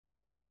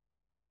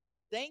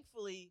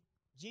Thankfully,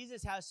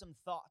 Jesus has some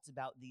thoughts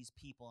about these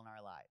people in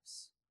our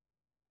lives.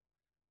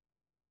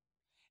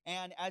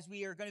 And as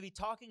we are going to be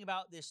talking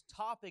about this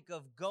topic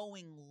of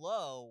going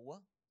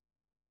low,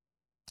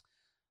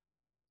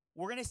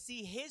 we're going to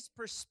see his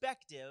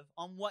perspective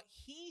on what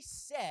he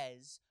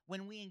says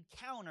when we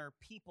encounter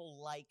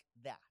people like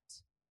that.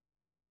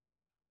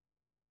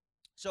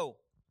 So,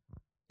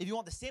 if you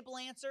want the simple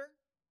answer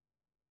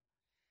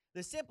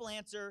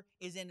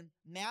is in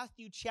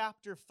Matthew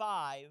chapter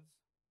 5,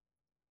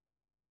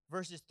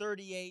 verses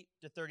 38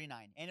 to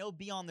 39. And it'll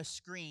be on the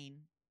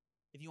screen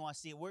if you want to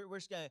see it. We're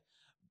just going to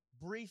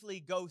briefly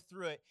go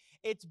through it.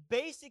 It's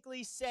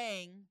basically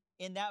saying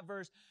in that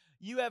verse,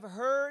 you have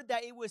heard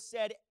that it was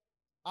said,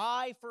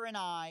 eye for an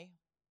eye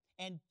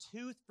and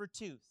tooth for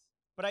tooth.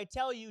 But I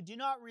tell you, do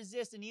not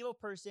resist an evil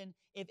person.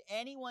 If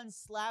anyone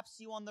slaps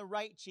you on the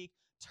right cheek,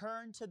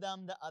 turn to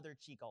them the other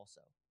cheek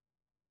also.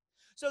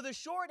 So the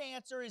short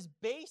answer is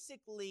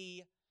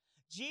basically,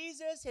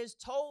 Jesus has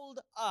told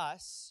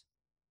us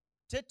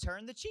to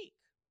turn the cheek.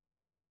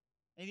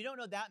 And if you don't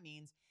know what that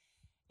means,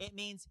 it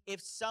means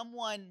if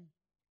someone,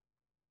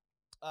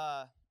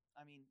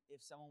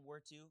 if someone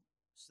were to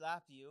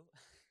slap you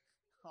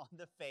on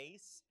the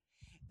face,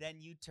 then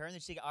you turn the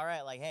cheek. All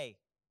right, like, hey,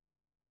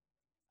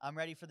 I'm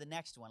ready for the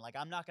next one. Like,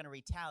 I'm not going to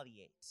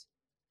retaliate.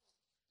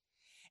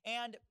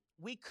 And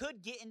we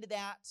could get into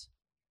that.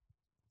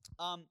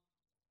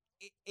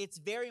 It's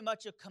very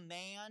much a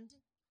command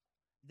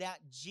that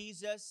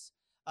Jesus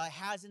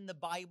has in the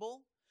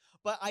Bible.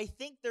 But I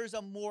think there's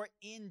a more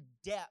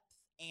in-depth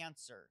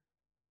answer.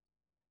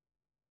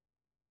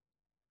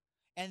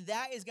 And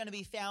that is going to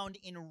be found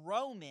in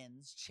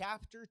Romans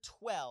chapter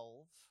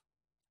 12,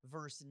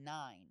 verse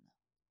 9.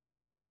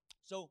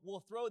 So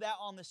we'll throw that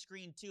on the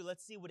screen too.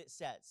 Let's see what it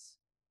says.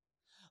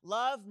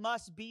 Love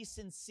must be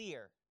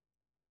sincere.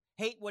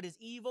 Hate what is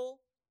evil.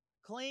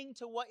 Cling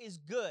to what is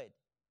good.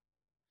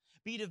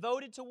 Be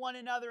devoted to one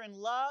another in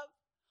love.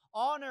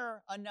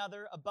 Honor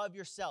another above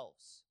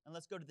yourselves. And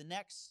let's go to the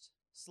next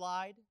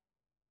slide,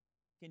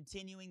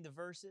 continuing the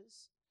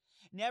verses.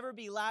 Never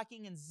be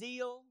lacking in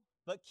zeal,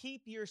 but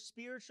keep your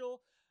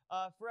spiritual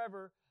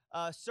forever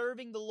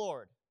serving the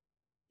Lord.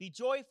 Be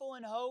joyful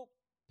in hope,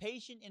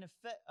 patient in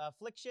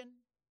affliction,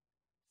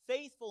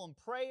 faithful in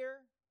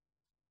prayer.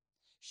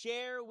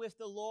 Share with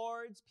the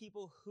Lord's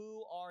people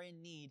who are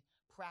in need.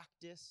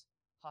 Practice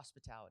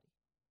hospitality.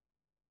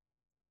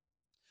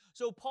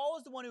 So Paul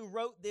is the one who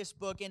wrote this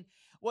book, and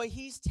what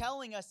he's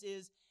telling us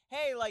is,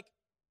 hey,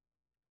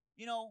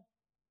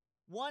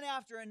 one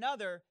after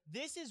another,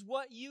 this is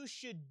what you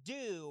should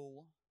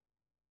do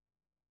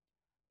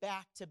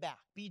back to back.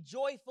 Be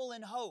joyful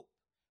in hope,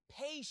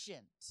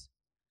 patient,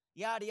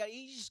 yada, yada.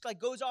 He just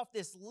goes off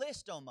this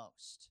list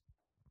almost.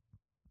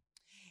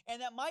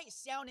 And that might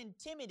sound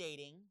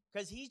intimidating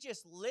because he's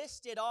just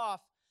listed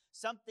off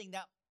something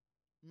that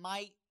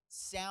might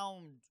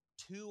sound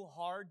too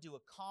hard to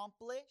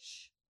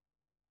accomplish.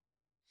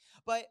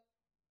 But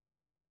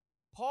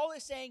Paul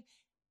is saying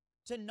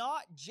to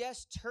not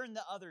just turn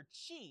the other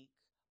cheek,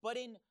 but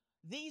in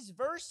these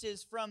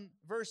verses from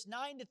verse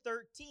 9 to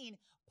 13,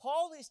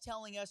 Paul is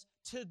telling us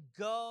to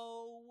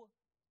go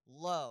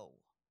low.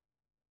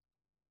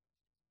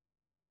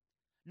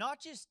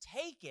 Not just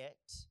take it,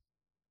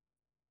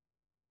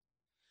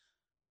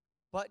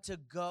 but to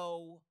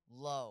go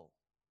low.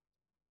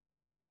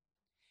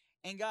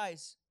 And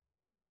guys,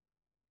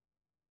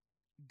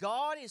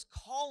 God is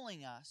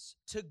calling us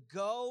to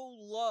go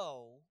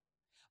low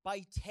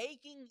by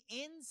taking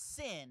in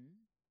sin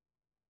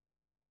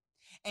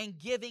and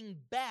giving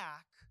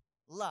back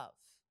love.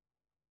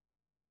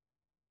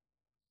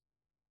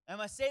 I'm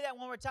going to say that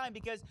one more time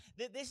because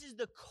this is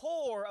the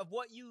core of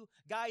what you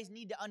guys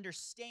need to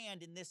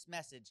understand in this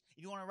message.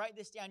 If you want to write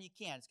this down, you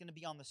can. It's going to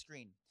be on the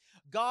screen.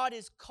 God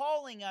is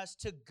calling us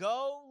to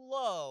go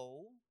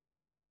low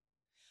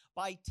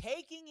by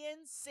taking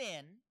in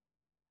sin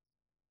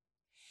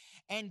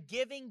and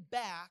giving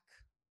back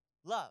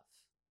love.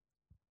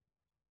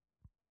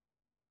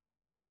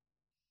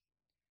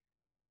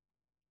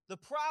 The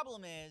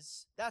problem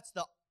is that's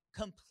the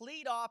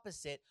complete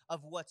opposite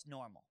of what's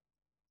normal.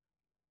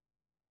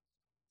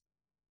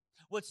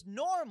 What's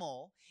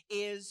normal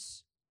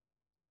is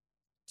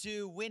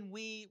to, when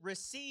we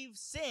receive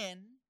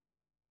sin,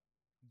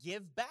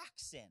 give back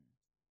sin.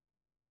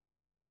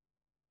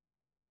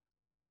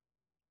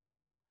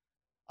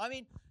 I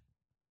mean,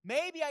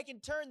 maybe I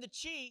can turn the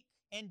cheek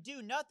and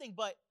do nothing,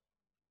 but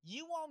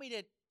you want me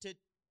to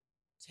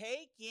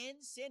take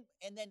in sin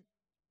and then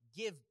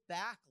give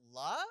back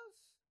love?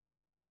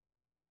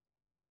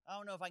 I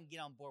don't know if I can get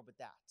on board with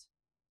that.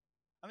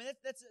 I mean,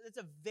 that's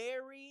a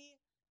very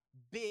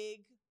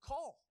big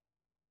call.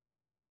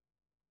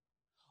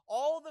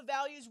 All the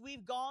values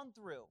we've gone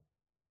through.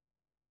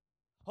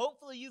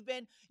 Hopefully you've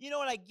been,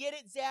 I get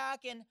it,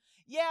 Zach, and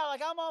yeah,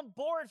 I'm on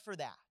board for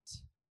that.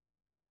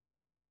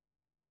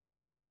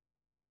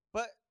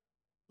 But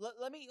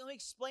let me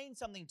explain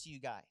something to you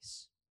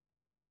guys.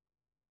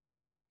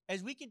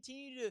 As we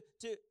continue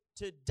to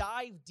to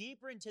dive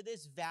deeper into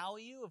this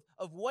value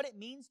of what it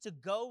means to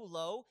go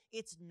low,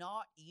 it's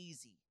not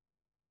easy.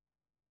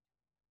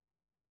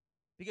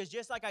 Because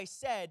just like I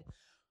said,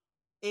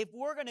 if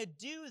we're going to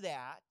do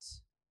that,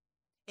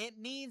 it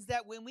means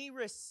that when we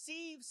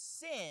receive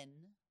sin,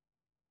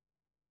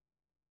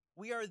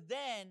 we are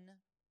then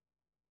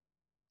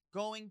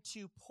going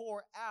to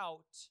pour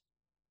out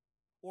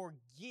or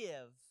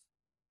give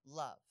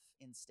love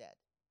instead.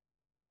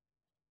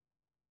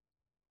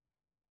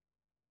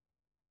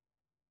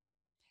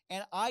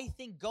 And I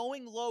think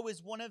going low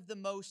is one of the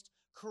most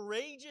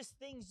courageous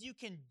things you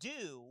can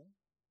do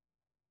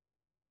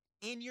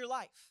in your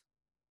life.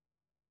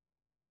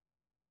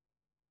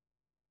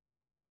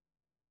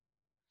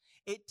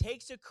 It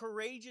takes a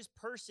courageous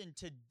person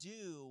to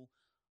do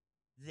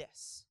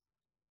this.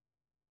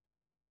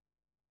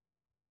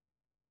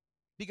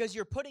 Because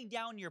you're putting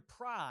down your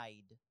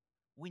pride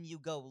when you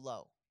go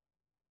low.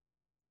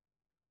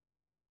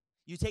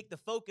 You take the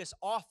focus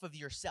off of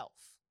yourself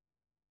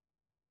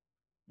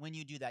when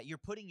you do that. You're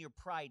putting your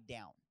pride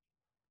down.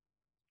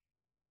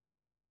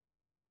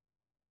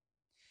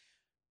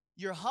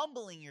 You're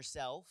humbling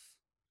yourself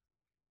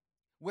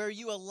where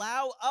you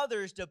allow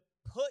others to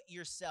put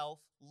yourself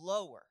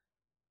lower.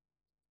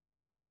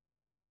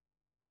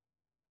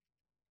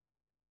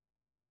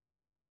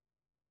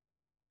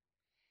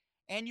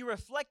 And you're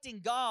reflecting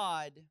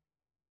God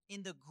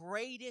in the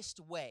greatest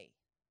way.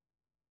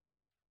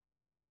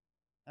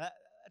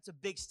 That's a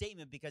big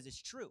statement because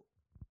it's true.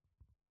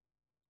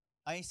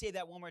 I say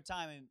that one more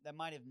time, and that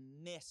might have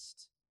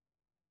missed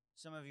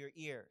some of your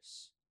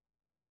ears.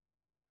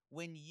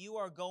 When you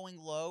are going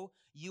low,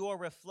 you are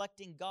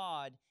reflecting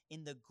God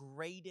in the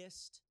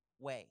greatest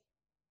way.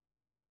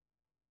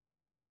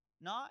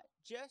 Not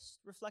just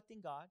reflecting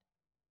God,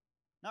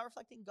 not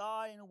reflecting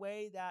God in a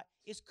way that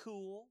is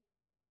cool.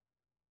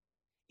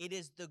 It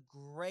is the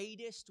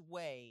greatest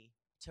way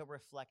to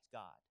reflect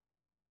God,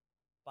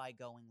 by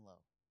going low.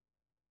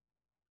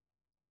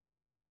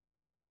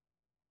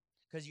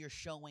 Because you're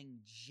showing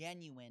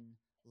genuine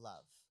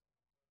love.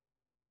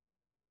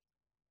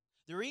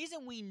 The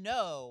reason we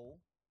know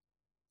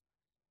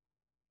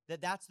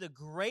that that's the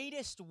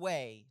greatest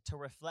way to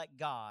reflect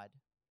God,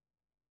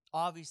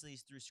 obviously,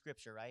 is through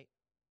Scripture, right?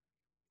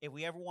 If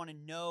we ever want to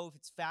know if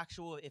it's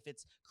factual, if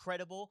it's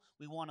credible,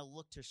 we want to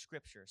look to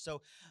Scripture.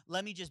 So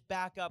let me just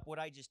back up what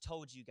I just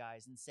told you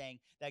guys in saying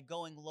that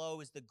going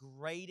low is the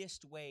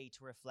greatest way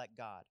to reflect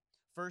God.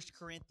 1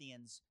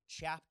 Corinthians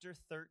chapter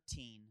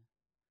 13,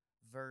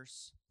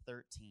 verse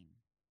 13.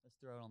 Let's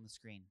throw it on the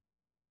screen.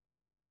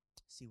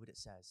 See what it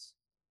says.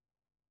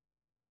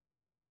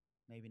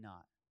 Maybe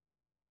not.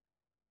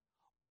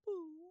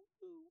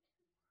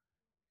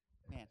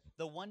 Man,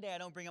 the one day I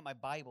don't bring up my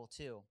Bible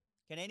too.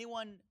 Can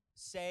anyone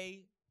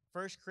say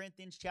 1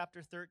 Corinthians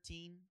chapter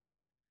 13,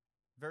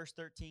 verse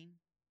 13?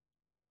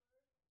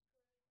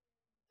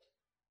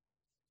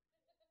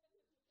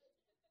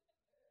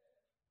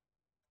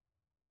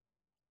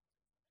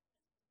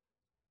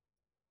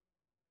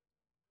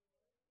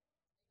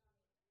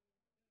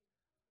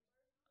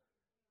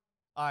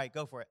 All right,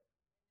 go for it.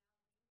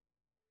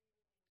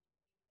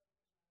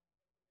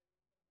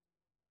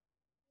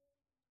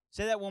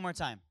 Say that one more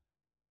time.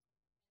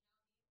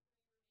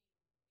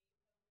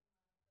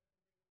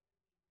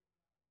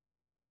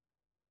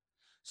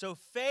 So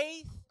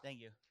faith,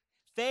 thank you.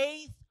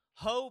 Faith,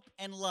 hope,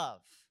 and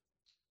love.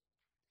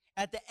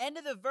 At the end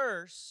of the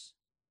verse,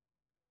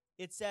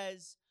 it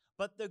says,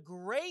 but the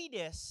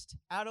greatest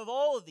out of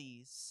all of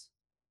these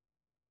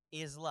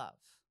is love.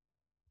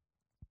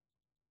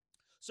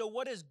 So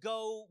what does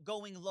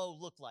going low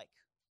look like?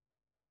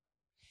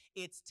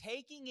 It's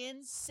taking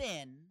in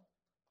sin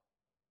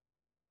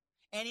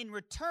and in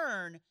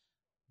return,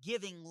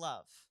 giving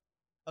love.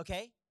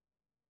 Okay?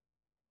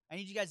 I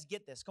need you guys to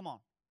get this. Come on.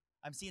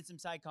 I'm seeing some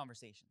side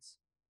conversations.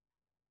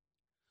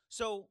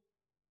 So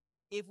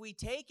if we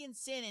take in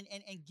sin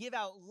and give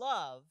out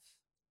love,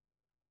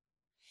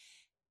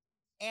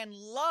 and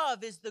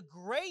love is the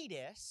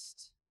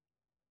greatest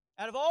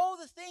out of all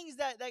the things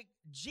that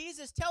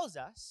Jesus tells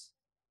us,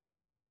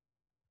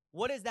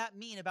 what does that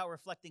mean about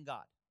reflecting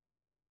God?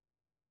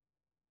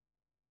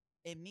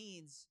 It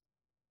means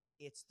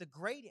it's the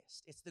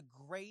greatest. It's the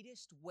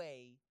greatest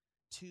way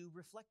to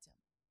reflect Him.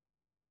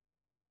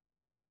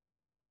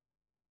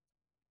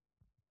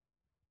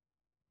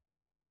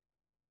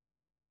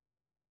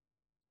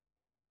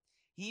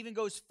 He even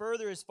goes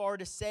further as far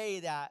to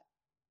say that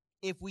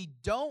if we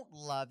don't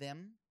love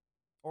Him,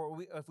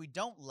 or if we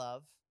don't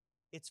love,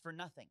 it's for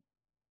nothing.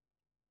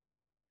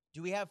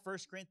 Do we have 1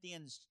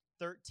 Corinthians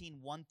 13,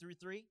 1 through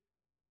 3?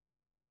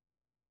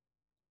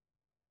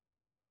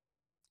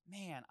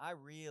 Man, I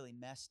really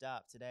messed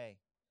up today.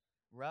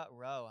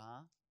 Rut-row,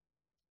 huh?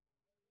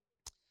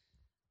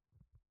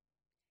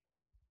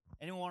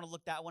 Anyone want to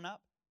look that one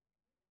up?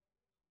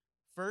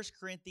 1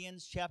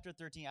 Corinthians chapter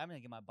 13. I'm going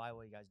to get my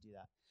Bible. You guys do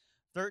that.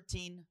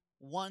 13,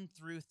 1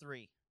 through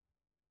 3.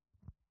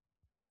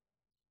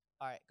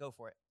 All right, go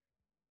for it.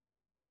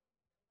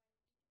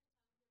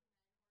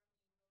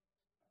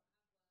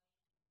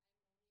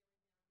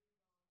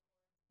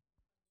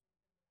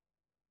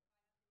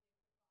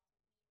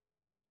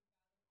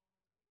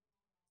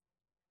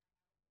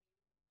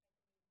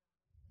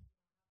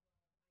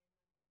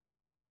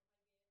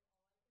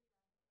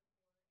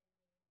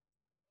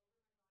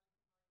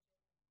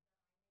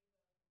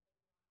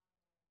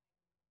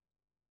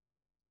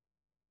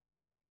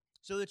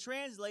 So the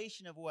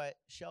translation of what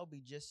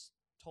Shelby just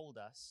told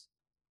us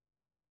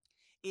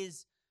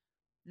is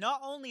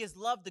not only is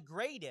love the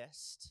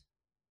greatest,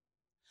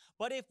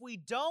 but if we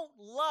don't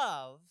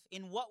love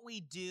in what we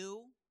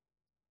do,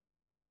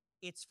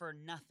 it's for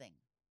nothing.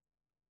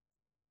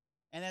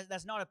 And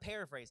that's not a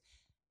paraphrase.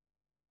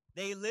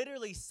 They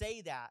literally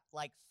say that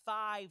like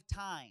 5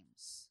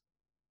 times.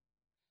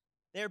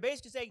 They're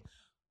basically saying,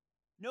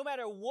 no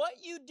matter what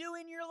you do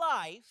in your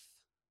life,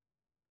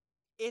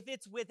 if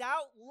it's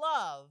without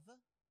love,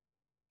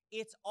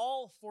 it's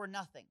all for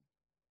nothing.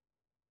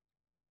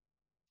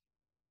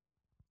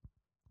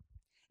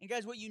 And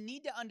guys, what you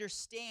need to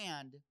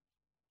understand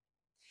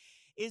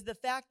is the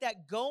fact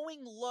that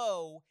going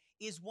low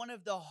is one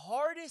of the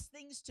hardest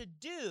things to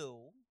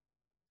do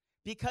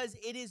because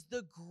it is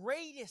the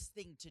greatest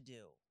thing to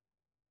do.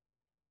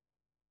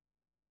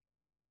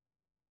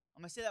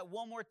 I'm going to say that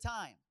one more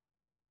time.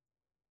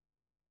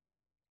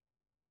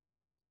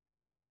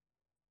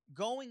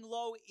 Going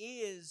low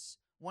is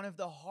one of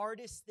the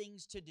hardest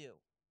things to do.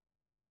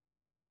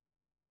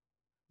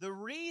 The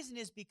reason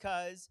is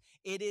because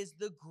it is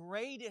the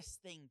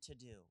greatest thing to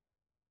do.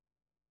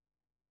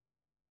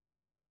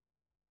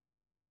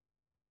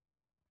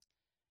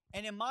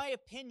 And in my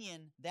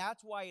opinion,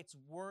 that's why it's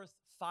worth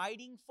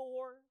fighting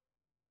for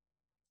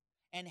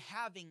and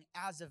having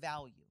as a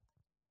value.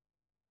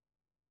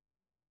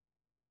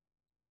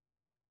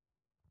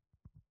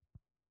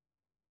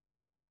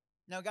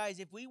 Now, guys,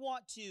 if we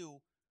want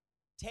to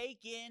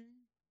take in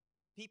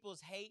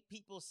people's hate,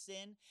 people's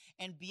sin,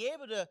 and be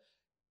able to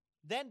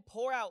then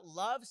pour out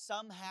love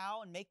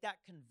somehow and make that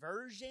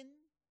conversion,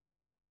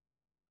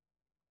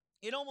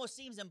 it almost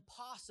seems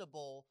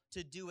impossible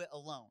to do it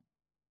alone.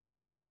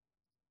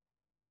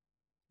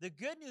 The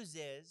good news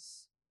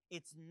is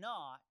it's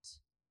not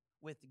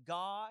with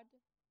God,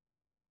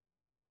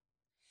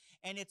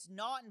 and it's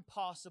not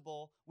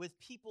impossible with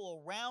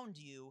people around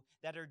you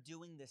that are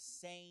doing the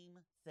same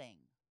thing.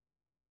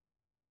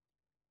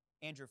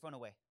 Andrew, phone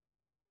away.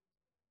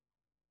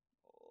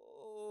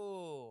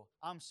 Oh,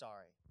 I'm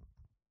sorry.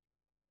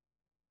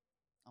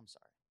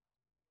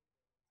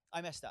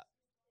 I messed up.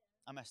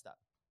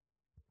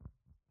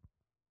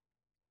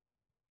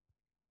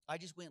 I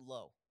just went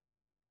low.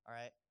 All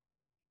right.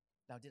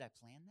 Now, did I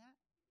plan that?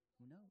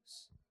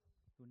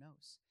 Who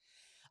knows?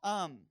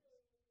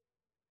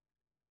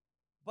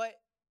 But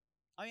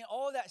I mean,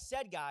 all of that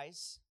said,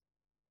 guys,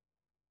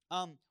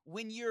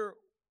 when you're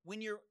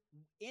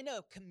in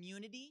a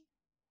community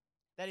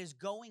that is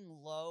going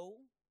low,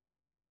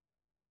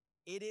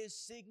 it is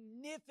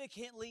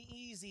significantly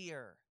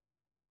easier.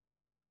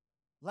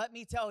 Let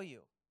me tell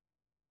you.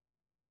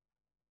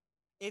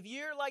 If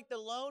you're like the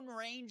Lone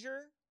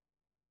Ranger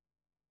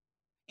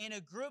in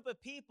a group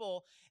of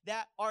people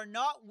that are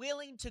not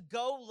willing to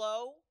go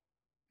low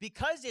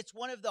because it's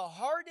one of the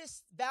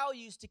hardest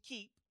values to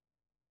keep,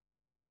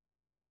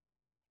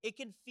 it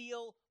can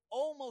feel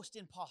almost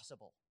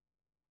impossible.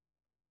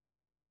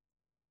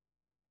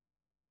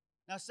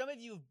 Now, some of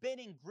you have been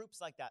in groups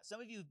like that.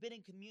 Some of you have been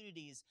in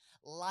communities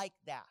like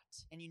that,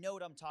 and you know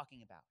what I'm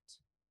talking about.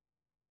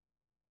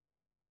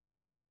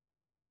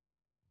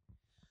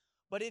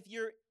 But if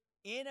you're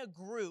in a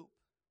group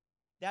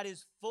that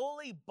is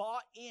fully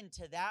bought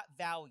into that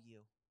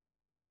value,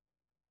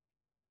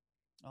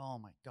 oh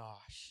my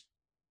gosh.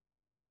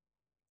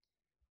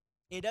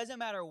 It doesn't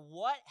matter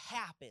what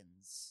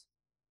happens.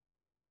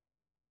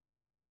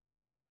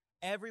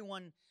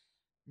 Everyone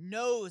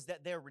knows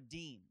that they're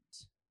redeemed.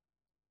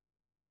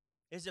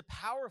 It's a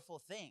powerful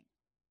thing.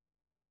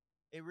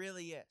 It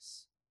really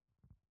is.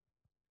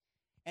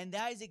 And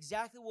that is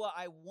exactly what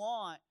I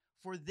want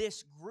for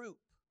this group.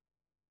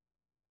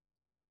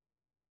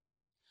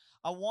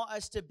 I want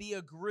us to be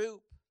a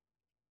group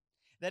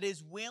that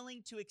is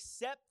willing to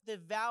accept the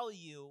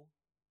value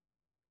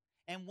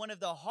and one of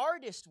the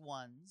hardest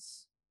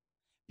ones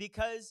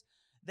because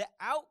the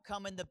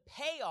outcome and the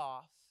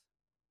payoff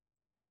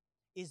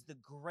is the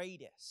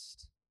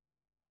greatest.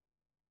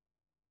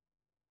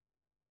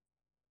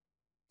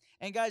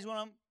 And guys, what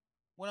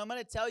I'm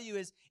going to tell you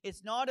is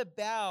it's not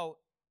about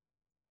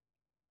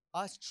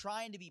us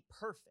trying to be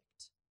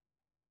perfect.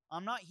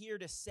 I'm not here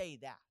to say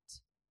that.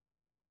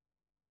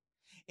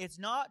 It's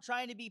not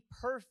trying to be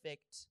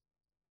perfect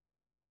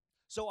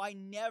so I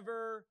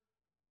never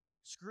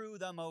screw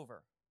them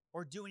over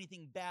or do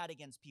anything bad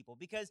against people,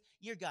 because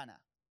you're gonna.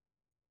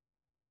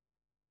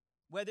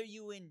 Whether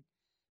you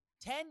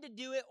intend to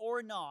do it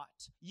or not,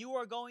 you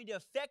are going to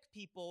affect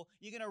people.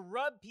 You're going to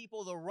rub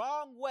people the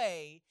wrong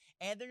way,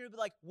 and they're going to be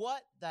like,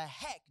 what the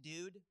heck,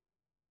 dude?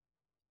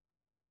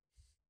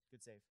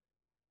 Good save.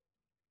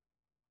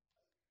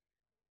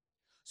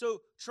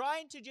 So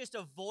trying to just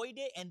avoid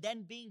it and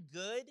then being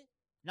good,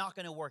 not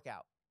going to work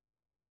out.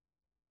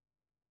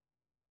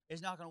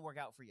 It's not going to work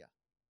out for you.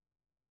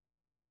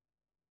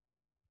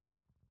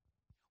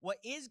 What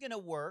is going to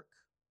work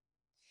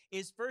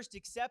is first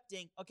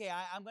accepting, okay,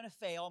 I'm going to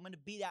fail. I'm going to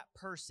be that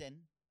person.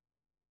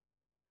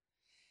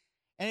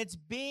 And it's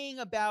being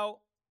about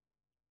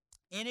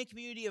in a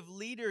community of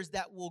leaders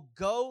that will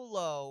go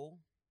low,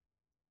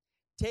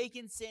 take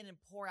in sin and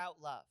pour out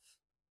love.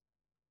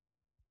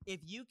 If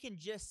you can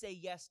just say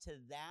yes to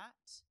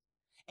that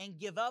and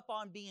give up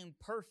on being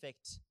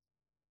perfect,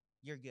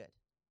 you're good.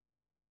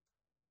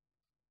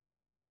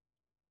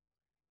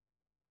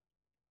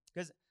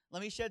 Because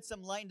let me shed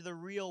some light into the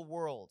real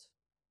world.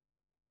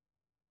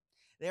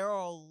 There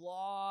are a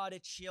lot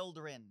of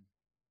children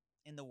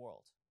in the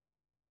world.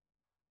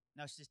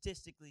 Now,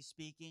 statistically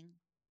speaking,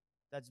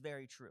 that's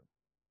very true.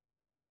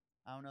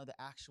 I don't know the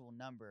actual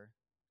number,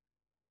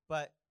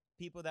 but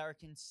people that are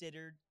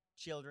considered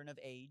children of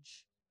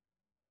age,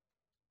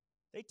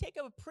 they take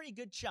up a pretty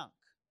good chunk.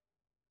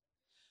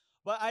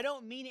 But I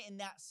don't mean it in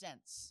that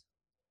sense.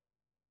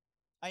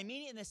 I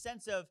mean it in the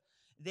sense of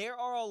there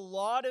are a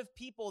lot of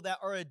people that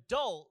are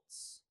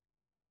adults,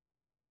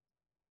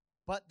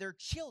 but they're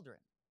children.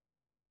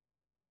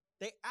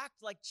 They act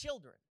like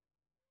children.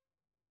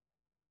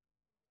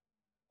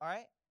 All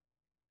right?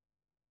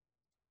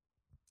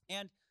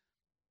 And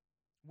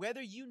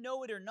whether you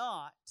know it or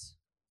not,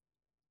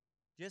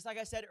 just like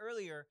I said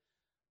earlier,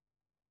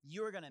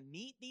 you are going to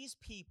meet these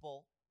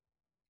people.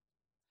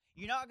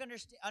 You're not going to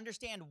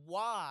understand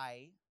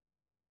why,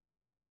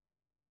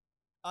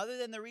 other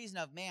than the reason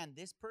of, man,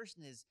 this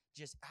person is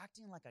just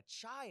acting like a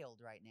child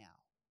right now.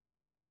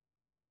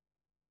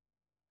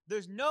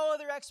 There's no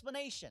other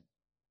explanation.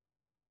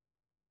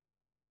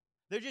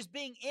 They're just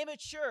being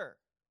immature.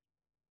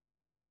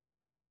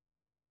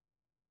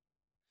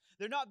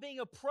 They're not being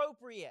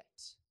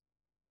appropriate,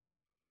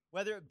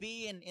 whether it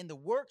be in the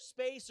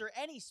workspace or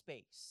any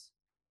space.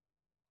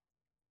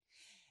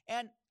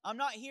 And I'm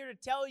not here to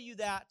tell you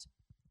that,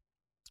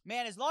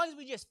 man, as long as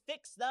we just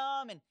fix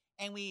them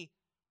and we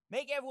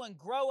make everyone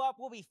grow up,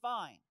 we'll be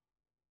fine.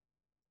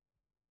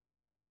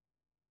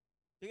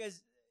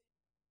 Because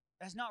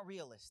that's not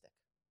realistic.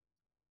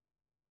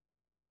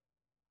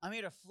 I'm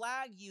here to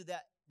flag you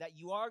that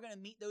you are going to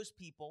meet those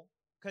people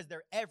because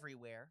they're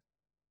everywhere.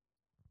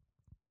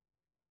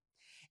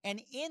 And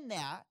in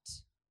that,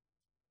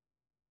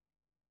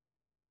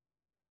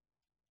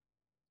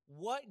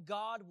 what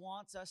God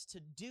wants us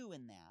to do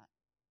in that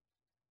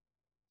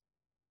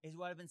is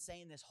what I've been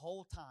saying this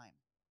whole time.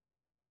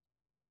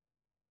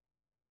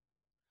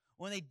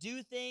 When they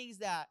do things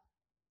that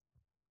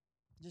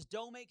just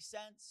don't make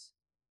sense,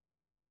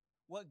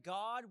 what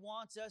God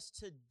wants us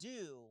to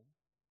do,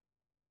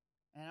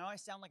 and I know I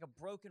sound like a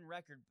broken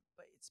record,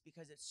 but it's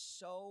because it's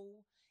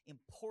so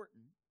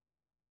important,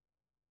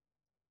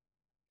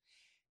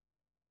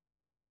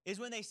 is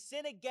when they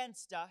sin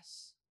against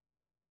us,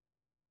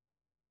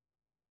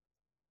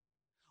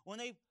 when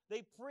they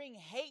bring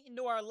hate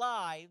into our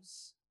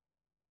lives,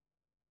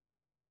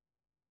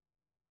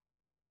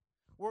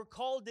 we're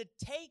called to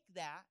take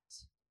that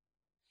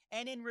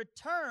and in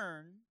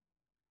return,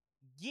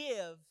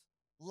 give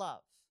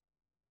love.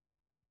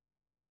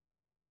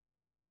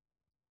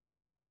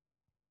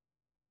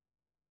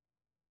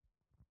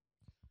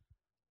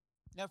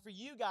 Now, for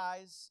you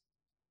guys,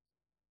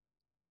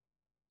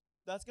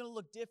 that's going to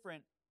look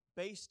different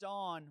based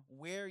on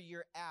where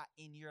you're at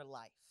in your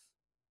life.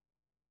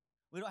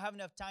 We don't have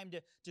enough time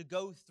to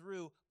go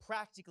through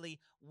practically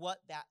what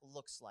that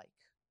looks like.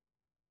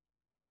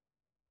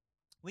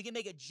 We can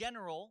make it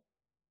general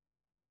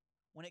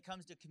when it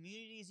comes to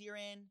communities you're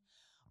in,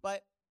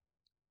 but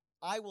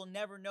I will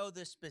never know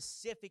the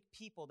specific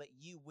people that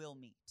you will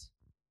meet.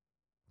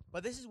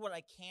 But this is what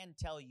I can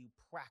tell you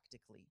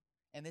practically,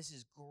 and this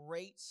is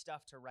great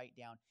stuff to write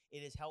down.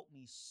 It has helped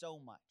me so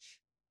much.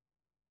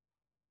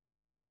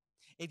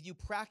 If you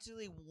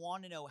practically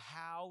want to know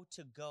how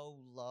to go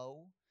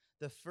low,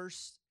 the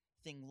first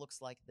thing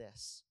looks like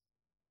this.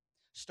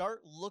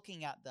 Start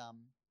looking at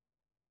them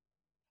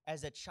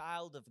as a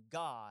child of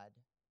God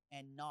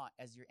and not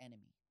as your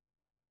enemy.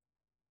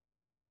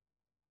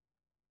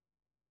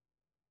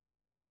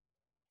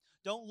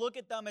 Don't look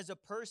at them as a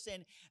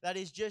person that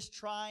is just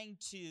trying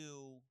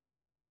to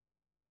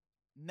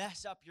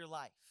mess up your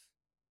life.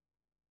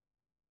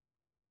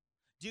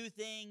 Do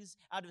things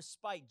out of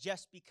spite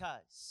just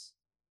because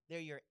they're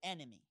your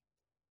enemy.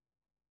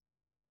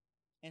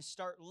 And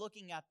start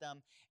looking at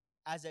them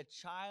as a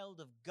child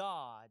of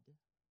God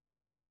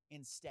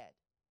instead.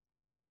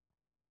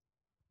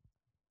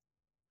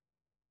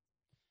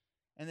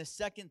 And the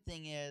second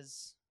thing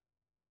is,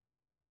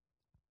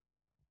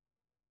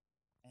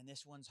 and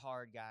this one's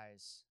hard,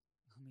 guys.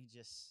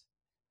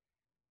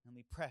 Let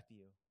me prep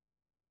you.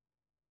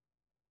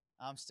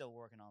 I'm still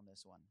working on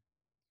this one.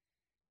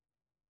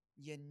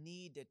 You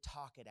need to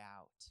talk it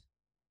out.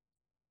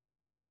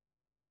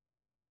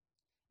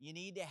 You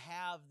need to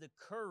have the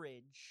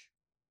courage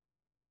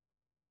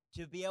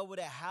to be able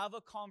to have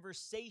a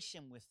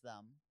conversation with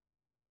them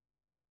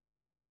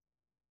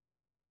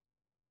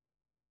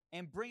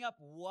and bring up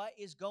what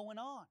is going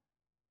on.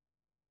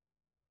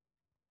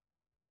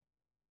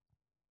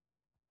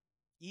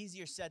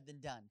 Easier said than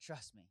done,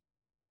 trust me.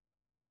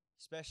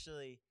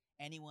 Especially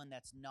anyone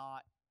that's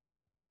not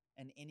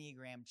an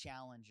Enneagram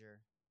Challenger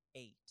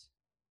 8.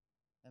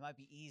 That might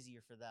be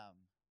easier for them.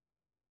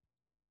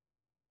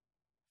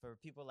 For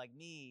people like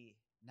me,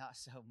 not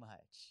so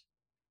much.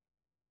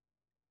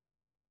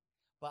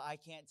 But I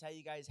can't tell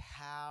you guys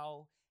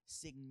how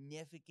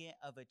significant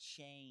of a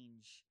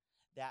change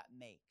that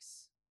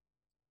makes.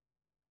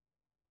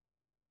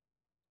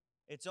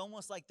 It's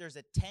almost like there's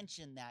a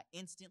tension that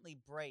instantly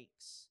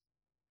breaks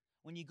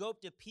when you go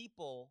up to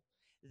people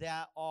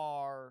that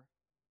are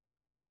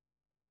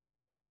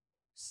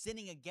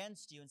sinning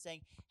against you and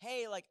saying,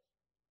 "Hey, like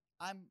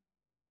I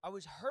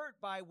was hurt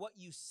by what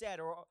you said,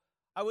 or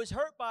I was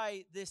hurt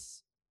by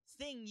this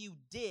thing you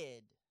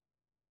did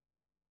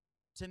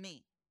to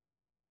me."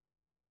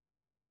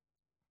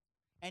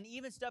 And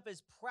even stuff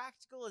as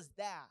practical as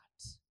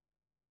that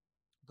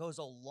goes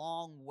a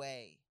long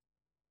way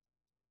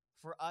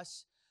for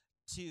us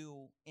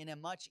to, in a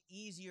much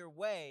easier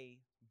way,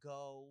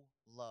 go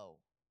low.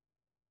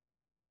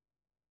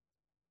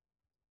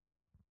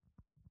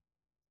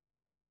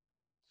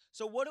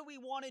 So what do we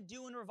want to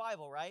do in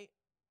revival, right?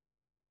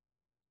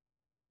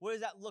 What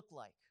does that look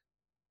like?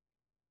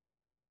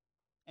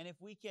 And if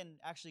we can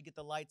actually get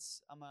the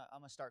lights, I'm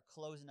gonna start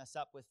closing us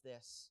up with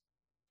this.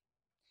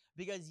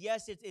 Because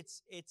yes,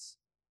 it's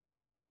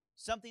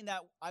something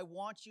that I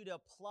want you to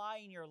apply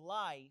in your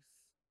life.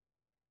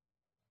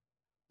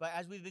 But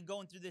as we've been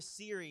going through this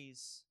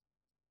series,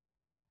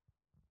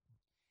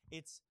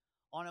 it's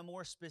on a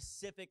more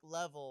specific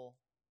level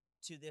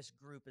to this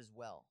group as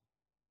well.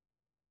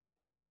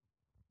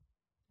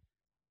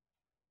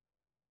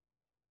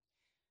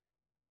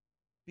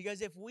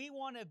 Because if we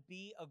want to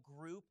be a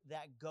group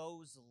that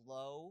goes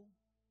low,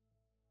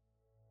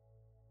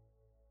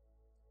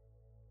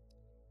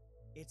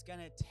 it's going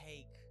to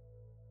take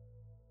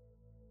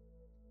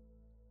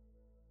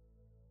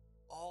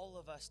all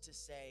of us to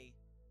say,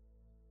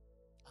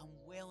 "I'm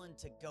willing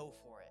to go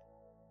for it."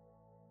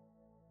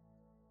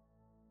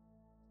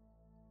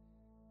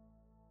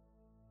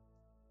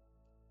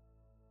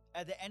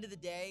 At the end of the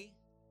day,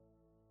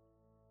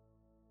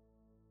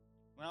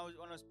 when I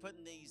was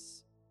putting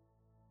these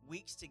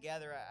weeks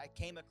together, I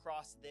came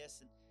across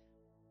this, and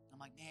I'm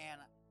like, man,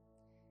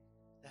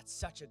 that's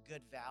such a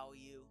good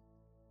value.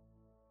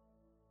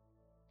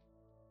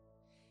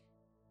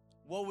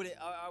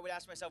 I would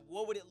ask myself,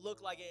 what would it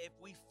look like if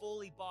we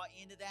fully bought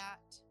into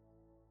that?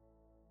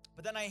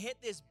 But then I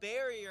hit this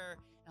barrier,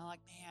 and I'm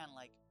like, man,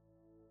 like,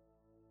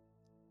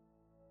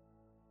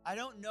 I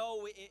don't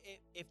know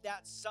if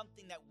that's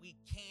something that we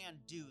can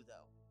do,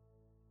 though.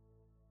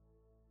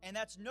 And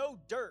that's no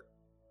dirt.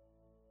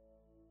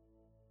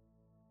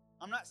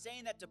 I'm not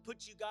saying that to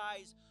put you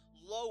guys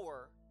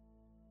lower,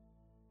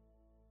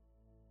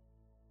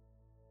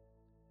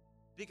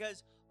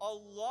 because a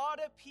lot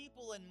of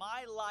people in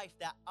my life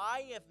that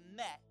I have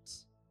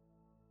met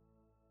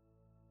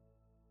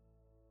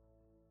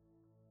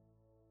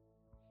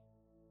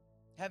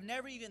have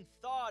never even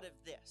thought of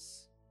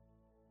this.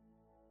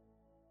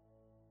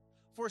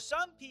 For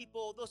some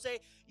people, they'll say,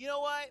 "You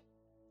know what?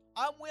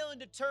 I'm willing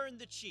to turn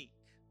the cheek.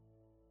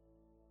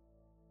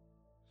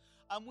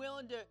 I'm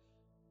willing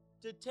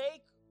to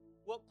take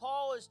what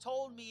Paul has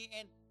told me,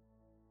 and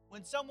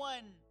when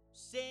someone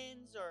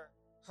sins or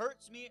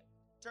hurts me,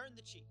 turn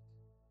the cheek."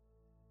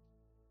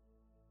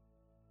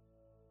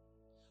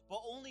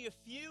 But only a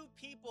few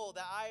people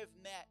that I have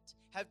met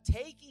has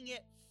taken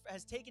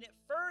it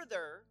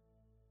further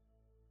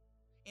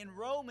in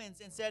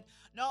Romans and said,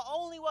 not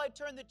only will I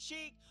turn the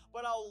cheek,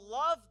 but I'll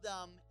love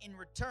them in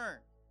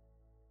return.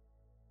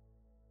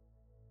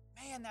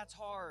 Man, that's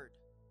hard.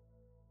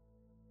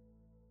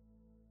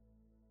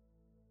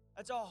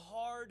 That's a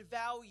hard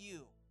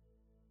value.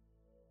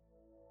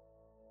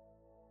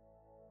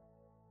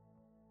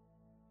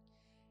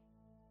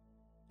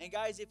 And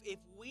guys, if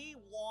we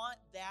want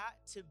that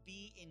to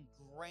be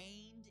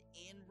ingrained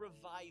in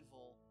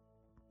revival,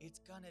 it's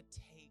going to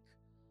take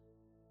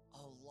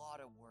a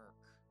lot of work.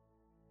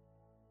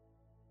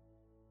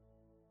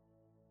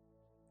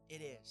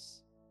 It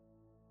is.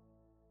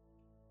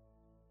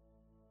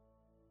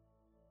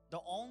 The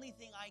only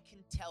thing I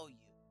can tell you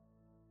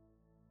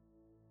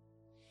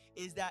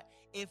is that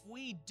if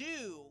we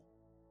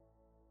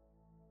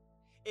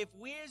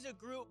as a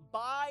group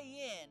buy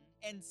in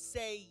and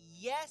say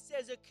yes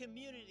as a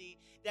community,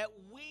 that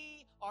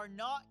we are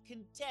not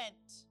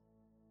content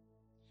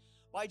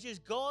by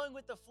just going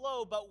with the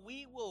flow, but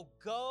we will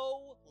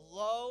go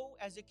low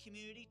as a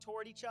community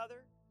toward each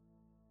other,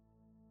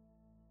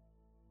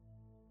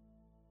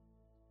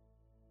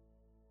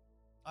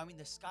 I mean,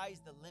 the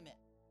sky's the limit.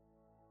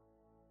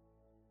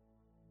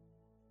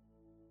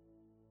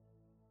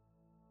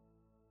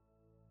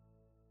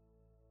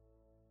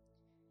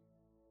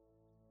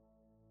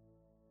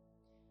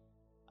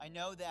 I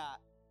know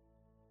that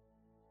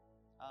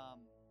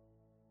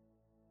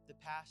the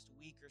past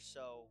week or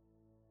so,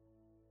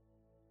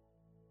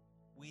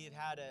 we have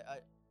had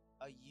a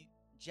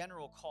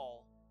general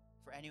call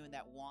for anyone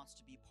that wants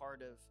to be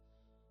part of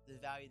the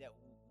value that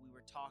we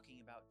were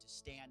talking about to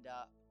stand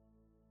up.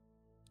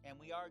 And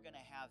we are going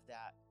to have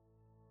that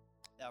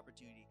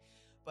opportunity.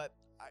 But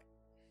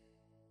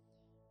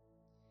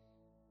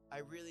I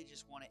really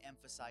just want to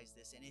emphasize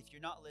this. And if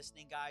you're not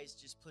listening, guys,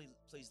 just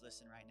please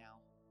listen right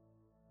now.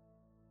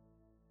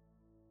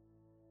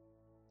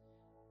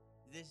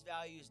 This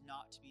value is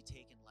not to be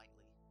taken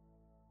lightly.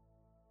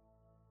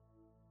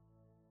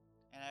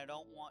 And I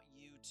don't want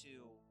you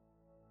to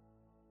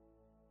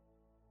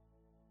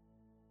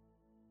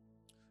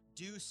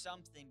do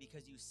something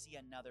because you see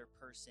another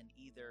person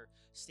either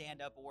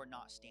stand up or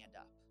not stand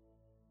up.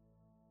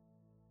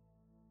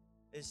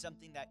 It's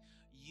something that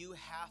you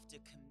have to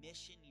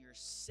commission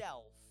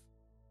yourself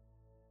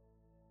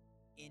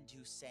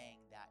into saying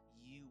that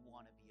you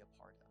want to be a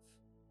part of,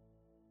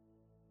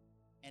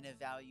 and a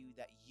value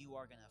that you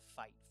are going to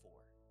fight for.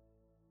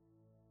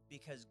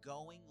 Because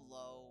going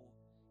low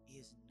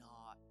is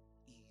not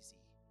easy.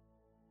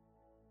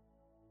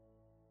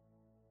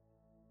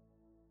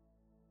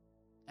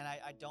 And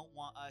I don't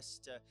want us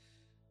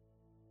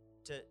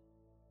to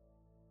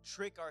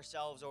trick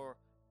ourselves or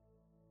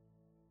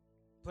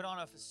put on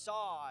a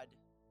facade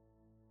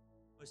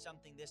with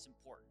something this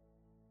important.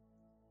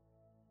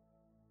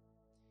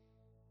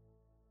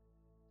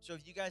 So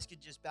if you guys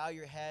could just bow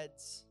your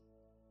heads.